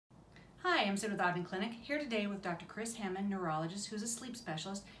Hi, I'm Sid with Ogden Clinic, here today with Dr. Chris Hammond, neurologist, who's a sleep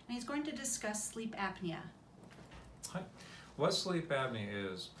specialist, and he's going to discuss sleep apnea. Hi. What sleep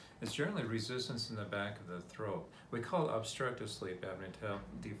apnea is, it's generally resistance in the back of the throat. We call it obstructive sleep apnea to help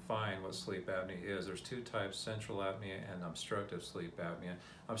define what sleep apnea is. There's two types, central apnea and obstructive sleep apnea.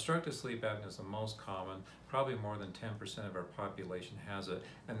 Obstructive sleep apnea is the most common. Probably more than 10% of our population has it,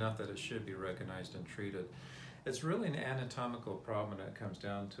 enough that it should be recognized and treated. It's really an anatomical problem when it comes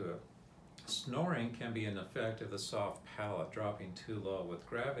down to it. Snoring can be an effect of the soft palate dropping too low. With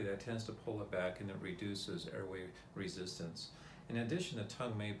gravity, that tends to pull it back and it reduces airway resistance. In addition, the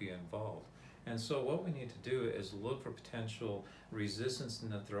tongue may be involved. And so what we need to do is look for potential resistance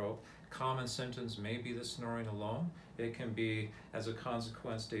in the throat. Common symptoms may be the snoring alone. It can be, as a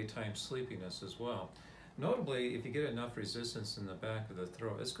consequence, daytime sleepiness as well. Notably, if you get enough resistance in the back of the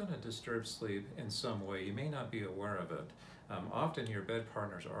throat, it's going to disturb sleep in some way. You may not be aware of it. Often your bed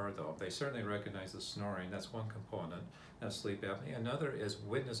partners are, though. They certainly recognize the snoring. That's one component of sleep apnea. Another is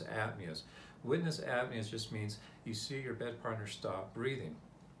witness apneas. Witness apneas just means you see your bed partner stop breathing.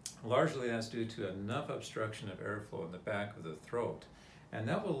 Largely that's due to enough obstruction of airflow in the back of the throat. And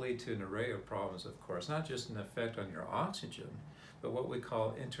that will lead to an array of problems, of course, not just an effect on your oxygen, but what we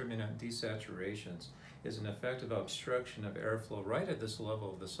call intermittent desaturations is an effect of obstruction of airflow right at this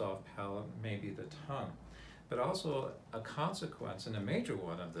level of the soft palate, maybe the tongue. But also a consequence, and a major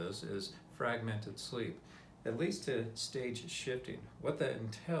one of this, is fragmented sleep. It leads to stage shifting. What that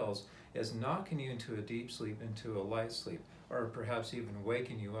entails is knocking you into a deep sleep, into a light sleep, or perhaps even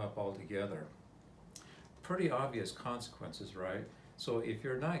waking you up altogether. Pretty obvious consequences, right? So if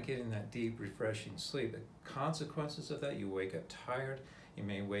you're not getting that deep, refreshing sleep, the consequences of that, you wake up tired, you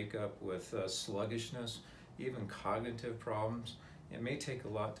may wake up with sluggishness, even cognitive problems. It may take a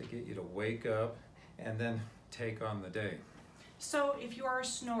lot to get you to wake up and then take on the day. So if you are a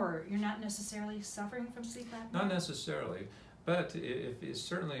snorer, you're not necessarily suffering from sleep apnea? Not necessarily, but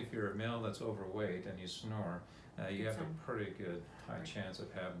certainly if you're a male that's overweight and you snore, you have a pretty good high chance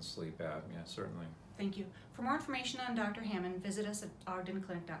of having sleep apnea, certainly. Thank you. For more information on Dr. Hammond, visit us at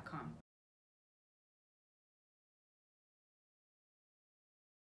ogdenclinic.com.